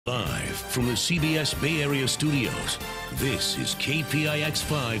Live from the CBS Bay Area studios, this is KPIX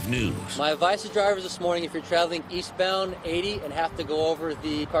 5 News. My advice to drivers this morning, if you're traveling eastbound 80 and have to go over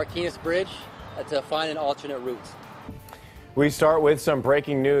the Carquinez Bridge, to find an alternate route. We start with some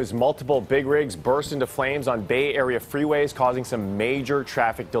breaking news. Multiple big rigs burst into flames on Bay Area freeways, causing some major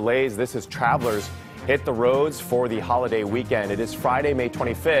traffic delays. This as travelers hit the roads for the holiday weekend. It is Friday, May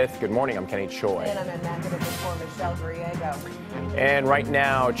 25th. Good morning, I'm Kenny Choi. And I'm Ambassador for Michelle Griego. And right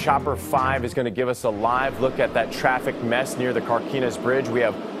now, Chopper 5 is going to give us a live look at that traffic mess near the Carquinez Bridge. We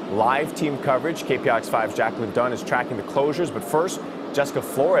have live team coverage. KPIX 5's Jacqueline Dunn is tracking the closures. But first, Jessica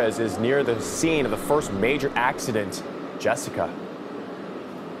Flores is near the scene of the first major accident. Jessica.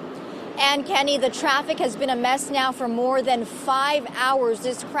 And Kenny, the traffic has been a mess now for more than 5 hours.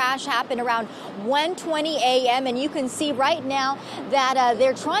 This crash happened around 1:20 a.m. and you can see right now that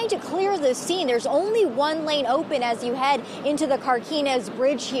they're trying to clear the scene. There's only one lane open as you head into the Carquinez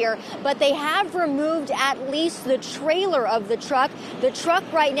Bridge here, but they have removed at least the trailer of the truck. The truck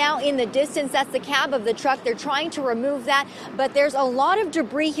right now in the distance, that's the cab of the truck. They're trying to remove that, but there's a lot of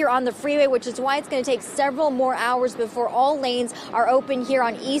debris here on the freeway, which is why it's going to take several more hours before all lanes are open here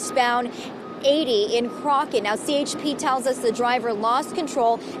on eastbound 80 in Crockett. Now, CHP tells us the driver lost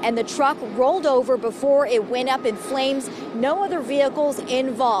control and the truck rolled over before it went up in flames. No other vehicles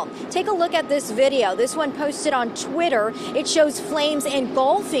involved. Take a look at this video. This one posted on Twitter. It shows flames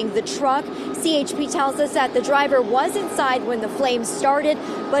engulfing the truck. CHP tells us that the driver was inside when the flames started,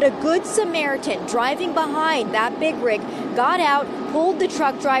 but a good Samaritan driving behind that big rig got out, pulled the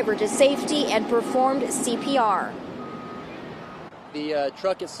truck driver to safety, and performed CPR. The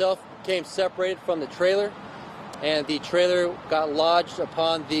truck itself came separated from the trailer, and the trailer got lodged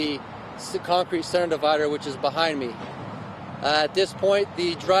upon the concrete center divider, which is behind me. At this point,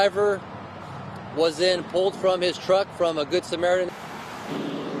 the driver was then pulled from his truck from a Good Samaritan.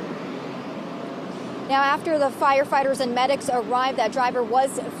 Now, after the firefighters and medics arrived, that driver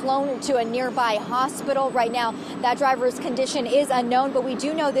was flown to a nearby hospital. Right now, that driver's condition is unknown, but we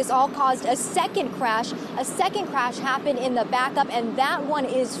do know this all caused a second crash. A second crash happened in the backup, and that one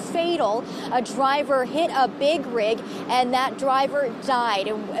is fatal. A driver hit a big rig, and that driver died.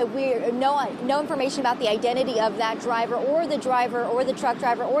 And we no information about the identity of that driver or the truck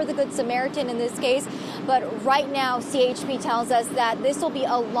driver or the Good Samaritan in this case. But right now, CHP tells us that this will be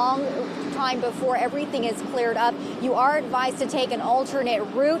a long time before everything is cleared up. You are advised to take an alternate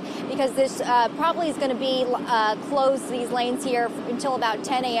route because this probably is going to be closed, these lanes here, until about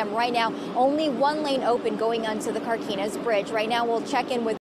 10 a.m. Right now, only one lane open going onto the Carquinez Bridge. Right now, we'll check in with